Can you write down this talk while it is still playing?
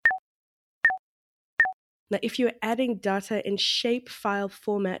Now, if you're adding data in shapefile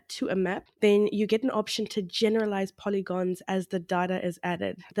format to a map, then you get an option to generalize polygons as the data is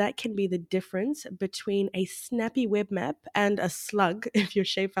added. That can be the difference between a snappy web map and a slug if your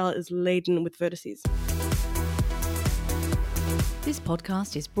shapefile is laden with vertices. This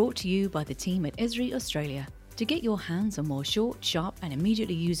podcast is brought to you by the team at Esri Australia. To get your hands on more short, sharp and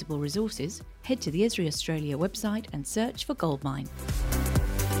immediately usable resources, head to the Esri Australia website and search for Goldmine.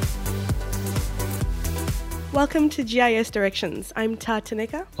 Welcome to GIS Directions. I'm Ta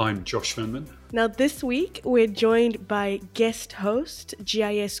Taneka. I'm Josh Finman. Now this week we're joined by guest host,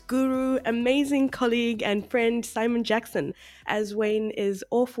 GIS guru, amazing colleague and friend Simon Jackson, as Wayne is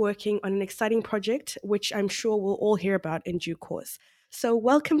off working on an exciting project which I'm sure we'll all hear about in due course. So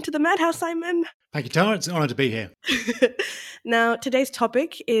welcome to the Madhouse, Simon. Thank you, Tara. It's an honour to be here. Now, today's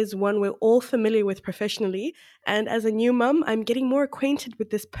topic is one we're all familiar with professionally, and as a new mum, I'm getting more acquainted with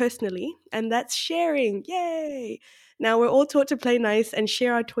this personally, and that's sharing. Yay! Now, we're all taught to play nice and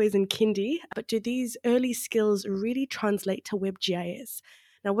share our toys in kindy, but do these early skills really translate to WebGIS?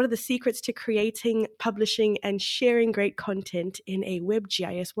 Now, what are the secrets to creating, publishing, and sharing great content in a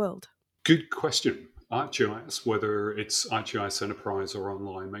WebGIS world? Good question. ArcGIS, whether it's ArcGIS Enterprise or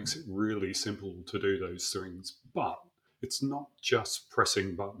online, makes it really simple to do those things. But it's not just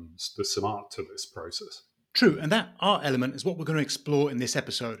pressing buttons. There's some art to this process. True, and that art element is what we're going to explore in this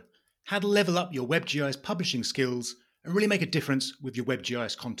episode. How to level up your WebGIS publishing skills and really make a difference with your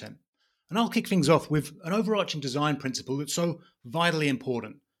WebGIS content. And I'll kick things off with an overarching design principle that's so vitally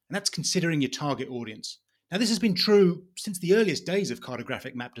important, and that's considering your target audience. Now, this has been true since the earliest days of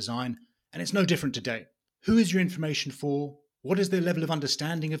cartographic map design, and it's no different today. Who is your information for? What is their level of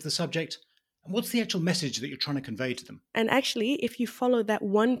understanding of the subject? And what's the actual message that you're trying to convey to them? And actually, if you follow that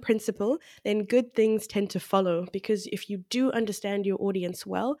one principle, then good things tend to follow, because if you do understand your audience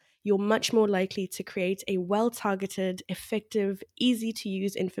well, you're much more likely to create a well-targeted, effective,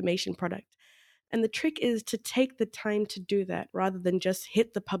 easy-to-use information product. And the trick is to take the time to do that rather than just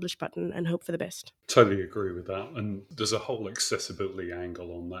hit the publish button and hope for the best. Totally agree with that. And there's a whole accessibility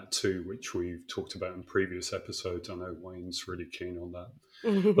angle on that too, which we've talked about in previous episodes. I know Wayne's really keen on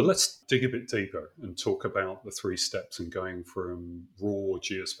that. But let's dig a bit deeper and talk about the 3 steps in going from raw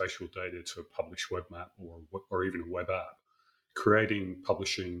geospatial data to a published web map or even a web app. Creating,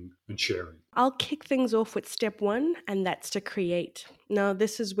 publishing, and sharing. I'll kick things off with step 1, and that's to create. Now,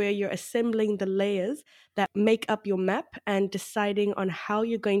 this is where you're assembling the layers that make up your map and deciding on how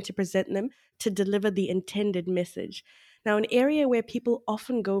you're going to present them to deliver the intended message. Now, an area where people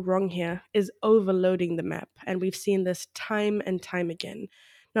often go wrong here is overloading the map, and we've seen this time and time again.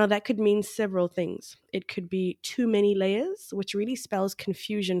 Now, that could mean several things. It could be too many layers, which really spells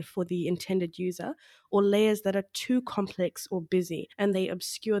confusion for the intended user, or layers that are too complex or busy, and they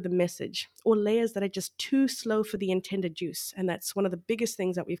obscure the message, or layers that are just too slow for the intended use. And that's one of the biggest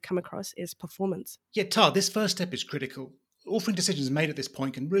things that we've come across is performance. Yeah, Tar, this first step is critical. Authoring decisions made at this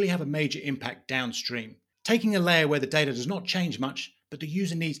point can really have a major impact downstream. Taking a layer where the data does not change much, but the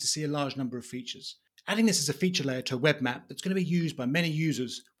user needs to see a large number of features. Adding this as a feature layer to a web map that's going to be used by many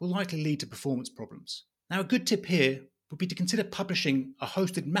users will likely lead to performance problems. Now, a good tip here would be to consider publishing a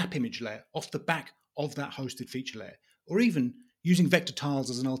hosted map image layer off the back of that hosted feature layer, or even using vector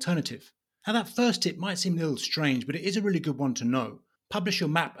tiles as an alternative. Now, that first tip might seem a little strange, but it is a really good one to know. Publish your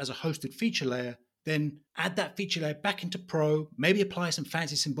map as a hosted feature layer, then add that feature layer back into Pro, maybe apply some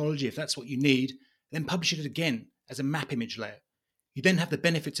fancy symbology if that's what you need, then publish it again as a map image layer. You then have the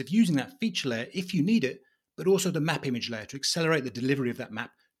benefits of using that feature layer if you need it, but also the map image layer to accelerate the delivery of that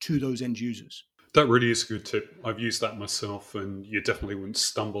map to those end users. That really is a good tip. I've used that myself, and you definitely wouldn't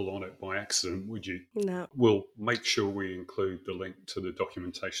stumble on it by accident, would you? No. We'll make sure we include the link to the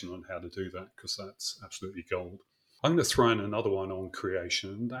documentation on how to do that, because that's absolutely gold. I'm going to throw in another one on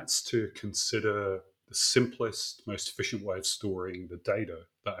creation, and that's to consider the simplest, most efficient way of storing the data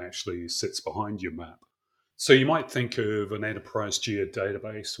that actually sits behind your map. So you might think of an enterprise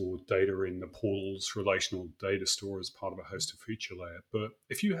geodatabase or data in the portal's relational data store as part of a hosted feature layer. But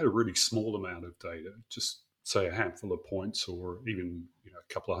if you had a really small amount of data, just say a handful of points or even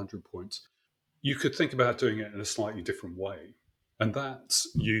a couple of hundred points, you could think about doing it in a slightly different way. And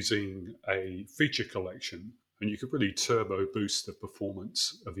that's using a feature collection. And you could really turbo boost the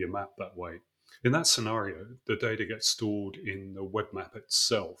performance of your map that way. In that scenario, the data gets stored in the web map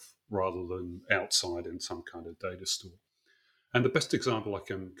itself rather than outside in some kind of data store. And the best example I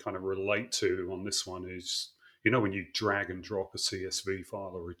can kind of relate to on this one is, when you drag and drop a CSV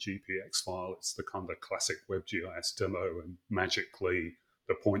file or a GPX file, it's the kind of classic WebGIS demo, and magically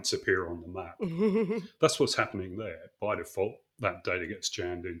the points appear on the map. That's what's happening there. By default, that data gets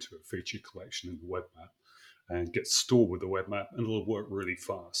jammed into a feature collection in the web map. and gets stored with the web map, and it'll work really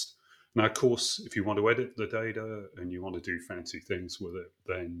fast. Now, of course, if you want to edit the data and you want to do fancy things with it,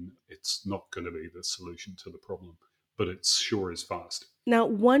 then it's not going to be the solution to the problem, but it sure is fast. Now,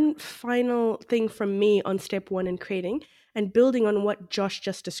 one final thing from me on step one in creating and building on what Josh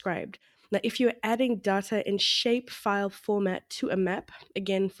just described. Now, if you're adding data in shape file format to a map,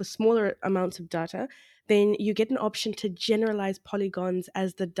 again, for smaller amounts of data, then you get an option to generalize polygons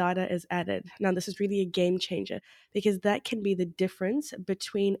as the data is added. Now, this is really a game changer because that can be the difference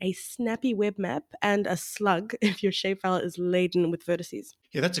between a snappy web map and a slug if your shapefile is laden with vertices.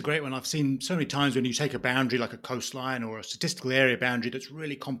 Yeah, that's a great one. I've seen so many times when you take a boundary like a coastline or a statistical area boundary that's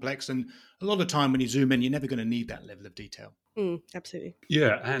really complex, and a lot of the time when you zoom in, you're never going to need that level of detail. Absolutely.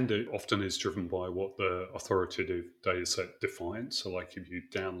 Yeah, and it often is driven by what the authoritative data set defines. So like if you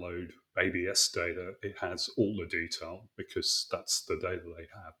download ABS data, it has all the detail because that's the data they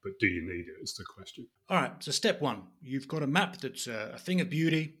have. But do you need it is the question. All right, so step one, you've got a map that's a thing of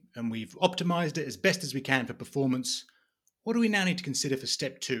beauty and we've optimized it as best as we can for performance. What do we now need to consider for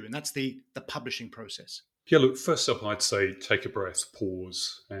step two? And that's the publishing process. Yeah, look, first up, I'd say take a breath,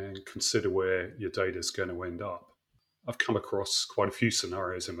 pause, and consider where your data is going to end up. I've come across quite a few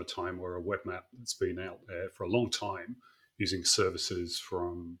scenarios in my time where a web map that's been out there for a long time using services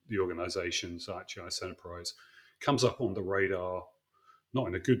from the organizations, ArcGIS Enterprise, comes up on the radar, not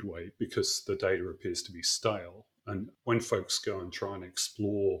in a good way, because the data appears to be stale. And when folks go and try and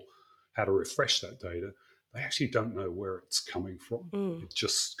explore how to refresh that data, they actually don't know where it's coming from. It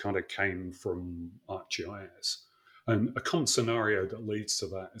just kind of came from ArcGIS. And a common scenario that leads to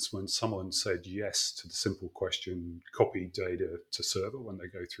that is when someone said yes to the simple question, copy data to server when they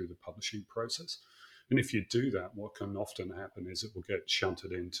go through the publishing process. And if you do that, what can often happen is it will get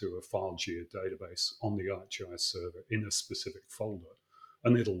shunted into a file geodatabase on the ArcGIS server in a specific folder.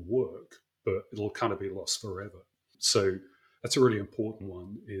 And it'll work, but it'll kind of be lost forever. So that's a really important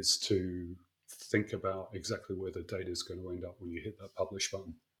one, is to think about exactly where the data is going to end up when you hit that publish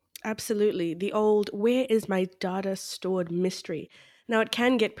button. Absolutely. The old where is my data stored mystery. Now, it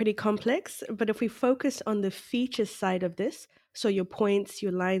can get pretty complex, but if we focus on the features side of this, so your points,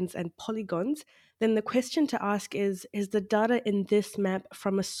 your lines, and polygons, then the question to ask is the data in this map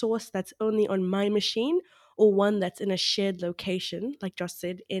from a source that's only on my machine or one that's in a shared location, like Josh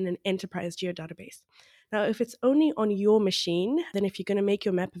said, in an enterprise geodatabase? Now, if it's only on your machine, then if you're going to make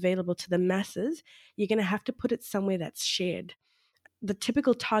your map available to the masses, you're going to have to put it somewhere that's shared. The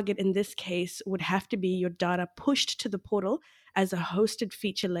typical target in this case would have to be your data pushed to the portal as a hosted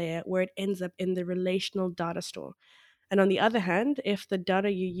feature layer where it ends up in the relational data store. And on the other hand, if the data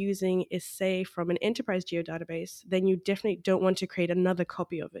you're using is, say, from an enterprise geodatabase, then you definitely don't want to create another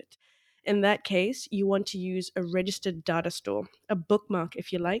copy of it. In that case, you want to use a registered data store, a bookmark,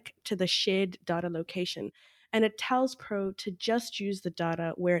 if you like, to the shared data location. And it tells Pro to just use the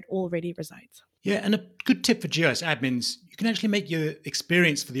data where it already resides. Yeah, and a good tip for GIS admins, you can actually make your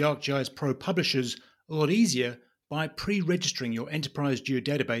experience for the ArcGIS Pro publishers a lot easier by pre-registering your enterprise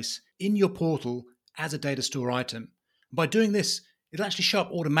geodatabase in your portal as a data store item. By doing this, it'll actually show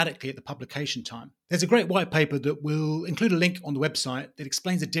up automatically at the publication time. There's a great white paper that will include a link on the website that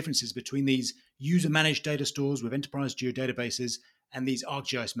explains the differences between these user-managed data stores with enterprise geodatabases and these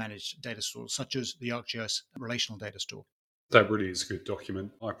ArcGIS managed data stores, such as the ArcGIS Relational Data Store. That really is a good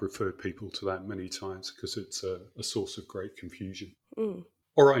document. I've referred people to that many times because it's a source of great confusion.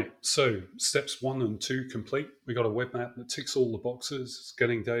 All right, so steps 1 and 2 complete. We got a web map that ticks all the boxes. It's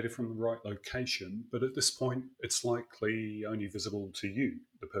getting data from the right location, but at this point, it's likely only visible to you,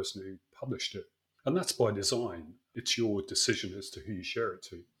 the person who published it. And that's by design. It's your decision as to who you share it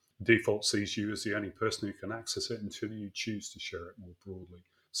to. The default sees you as the only person who can access it until you choose to share it more broadly.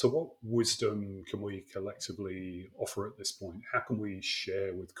 So what wisdom can we collectively offer at this point? How can we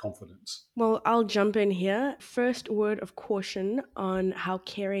share with confidence? Well, I'll jump in here. First word of caution on how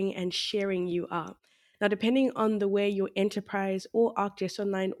caring and sharing you are. Now, depending on the way your enterprise or ArcGIS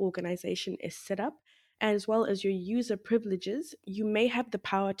Online organization is set up, as well as your user privileges, you may have the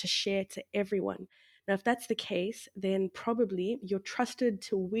power to share to everyone. Now, if that's the case, then probably you're trusted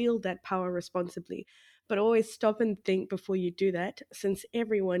to wield that power responsibly. But always stop and think before you do that, since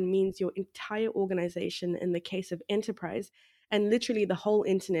everyone means your entire organization in the case of enterprise, and literally the whole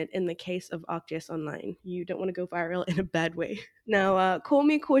internet in the case of ArcGIS Online. You don't want to go viral in a bad way. Now, call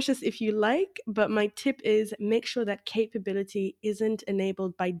me cautious if you like, but my tip is make sure that capability isn't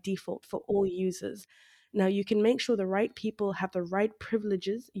enabled by default for all users. Now, you can make sure the right people have the right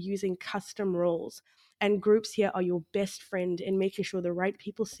privileges using custom roles. And groups here are your best friend in making sure the right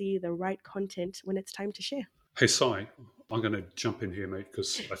people see the right content when it's time to share. Hey, Si, I'm going to jump in here, mate,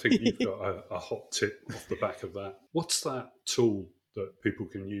 because I think you've got a hot tip off the back of that. What's that tool that people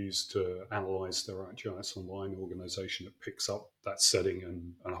can use to analyze their ArcGIS Online organization that picks up that setting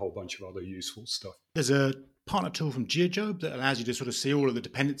and a whole bunch of other useful stuff? There's a partner tool from GeoJob that allows you to sort of see all of the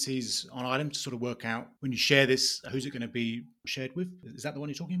dependencies on items to sort of work out when you share this, who's it going to be shared with? Is that the one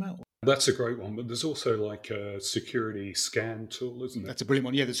you're talking about? That's a great one, but there's also like a security scan tool, isn't it? That's a brilliant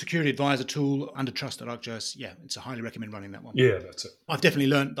one. Yeah, the Security Advisor tool under Trust.ArcGIS. Yeah, it's a highly recommend running that one. Yeah, that's it. I've definitely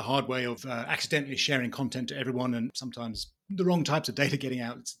learned the hard way of accidentally sharing content to everyone and sometimes the wrong types of data getting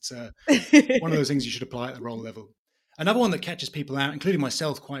out. It's one of those things you should apply at the role level. Another one that catches people out, including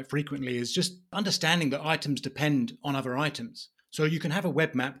myself quite frequently, is just understanding that items depend on other items. So you can have a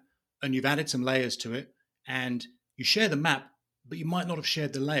web map and you've added some layers to it and you share the map, but you might not have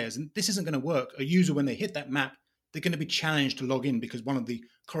shared the layers. And this isn't going to work. A user, when they hit that map, they're going to be challenged to log in because one of the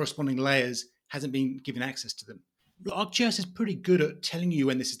corresponding layers hasn't been given access to them. ArcGIS is pretty good at telling you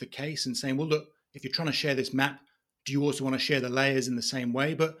when this is the case and saying, well, look, if you're trying to share this map, do you also want to share the layers in the same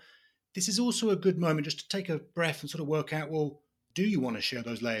way? But this is also a good moment just to take a breath and sort of work out, well, do you want to share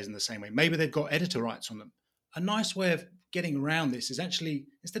those layers in the same way? Maybe they've got editor rights on them. A nice way of getting around this is actually,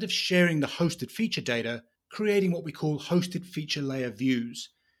 instead of sharing the hosted feature data, creating what we call hosted feature layer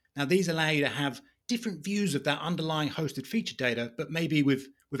views. Now, these allow you to have different views of that underlying hosted feature data, but maybe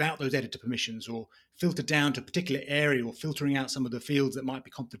without those editor permissions, or filter down to a particular area, or filtering out some of the fields that might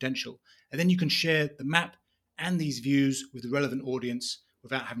be confidential. And then you can share the map and these views with the relevant audience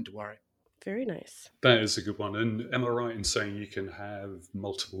without having to worry. Very nice. That is a good one. And am I right in saying you can have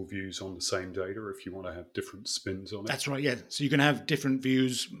multiple views on the same data if you want to have different spins on it? That's right, yeah. So you can have different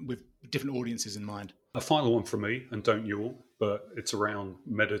views with different audiences in mind. A final one from me, and don't yawn, but it's around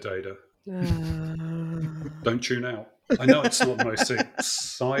metadata. Don't tune out. I know it's not the most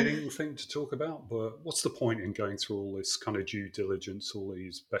exciting thing to talk about, but what's the point in going through all this kind of due diligence, all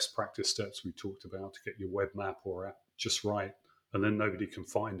these best practice steps we talked about to get your web map or app just right, and then nobody can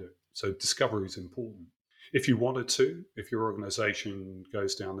find it? So discovery is important. If you wanted to, if your organization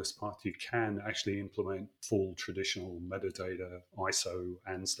goes down this path, you can actually implement full traditional metadata, ISO,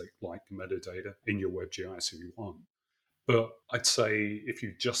 ANSLIC-like metadata in your WebGIS if you want. But I'd say if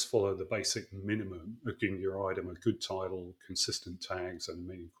you just follow the basic minimum of giving your item a good title, consistent tags, and a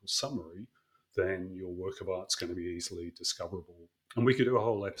meaningful summary, then your work of art's going to be easily discoverable. And we could do a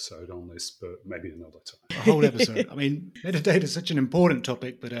whole episode on this, but maybe another time. A whole episode. I mean, metadata is such an important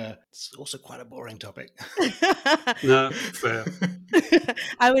topic, but it's also quite a boring topic. No, fair.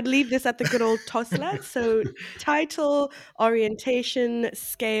 I would leave this at the good old TOSLA. So title, orientation,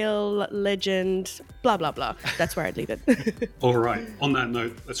 scale, legend, blah, blah, blah. That's where I'd leave it. All right. On that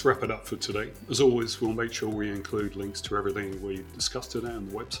note, let's wrap it up for today. As always, we'll make sure we include links to everything we discussed today on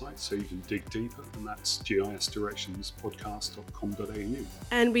the website so you can dig deeper. And that's gisdirectionspodcast.com.au.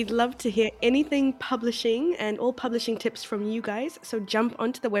 And we'd love to hear anything publishing and all publishing tips from you guys. So jump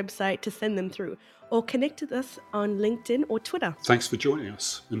onto the website to send them through, or connect with us on LinkedIn or Twitter. Thanks for joining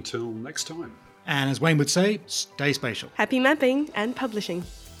us. Until next time. And as Wayne would say, stay spatial. Happy mapping and publishing.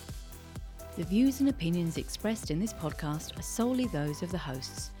 The views and opinions expressed in this podcast are solely those of the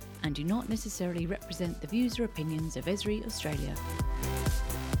hosts and do not necessarily represent the views or opinions of Esri Australia.